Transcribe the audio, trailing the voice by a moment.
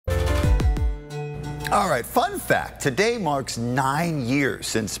All right, fun fact. Today marks 9 years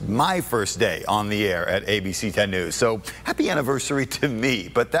since my first day on the air at ABC 10 News. So happy anniversary to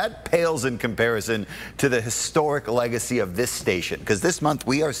me. But that pales in comparison to the historic legacy of this station, because this month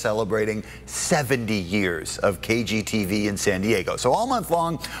we are celebrating 70 years of KGTV in San Diego. So all month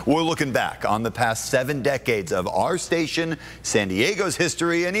long, we're looking back on the past 7 decades of our station, San Diego's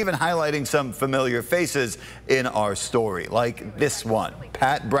history, and even highlighting some familiar faces in our story, like this one.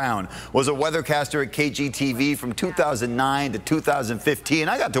 Pat Brown was a weathercaster at KGTV from 2009 to 2015.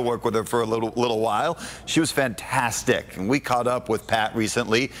 I got to work with her for a little while. She was fantastic, and we caught up with Pat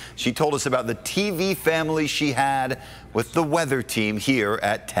recently. She told us about the TV family she had with the weather team here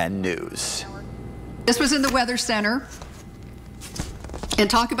at 10 News. This was in the Weather Center. And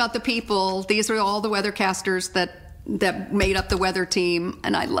talk about the people. These are all the weathercasters that made up the weather team,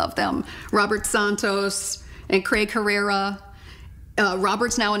 and I love them. Robert Santos and Craig Herrera.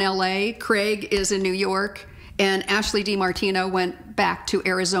 Robert's now in LA, Craig is in New York, and Ashley DiMartino went back to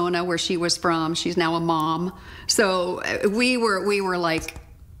Arizona where she was from. She's now a mom. So we were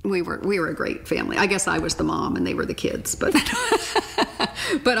a great family. I guess I was the mom and they were the kids, but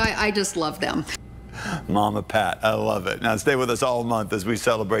but I just love them. Mama Pat, I love it. Now stay with us all month as we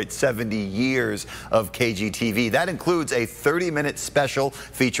celebrate 70 years of KGTV. That includes a 30-minute special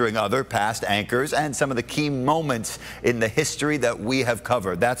featuring other past anchors and some of the key moments in the history that we have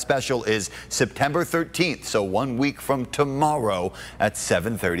covered. That special is September 13th, so 1 week from tomorrow at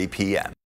 7:30 p.m.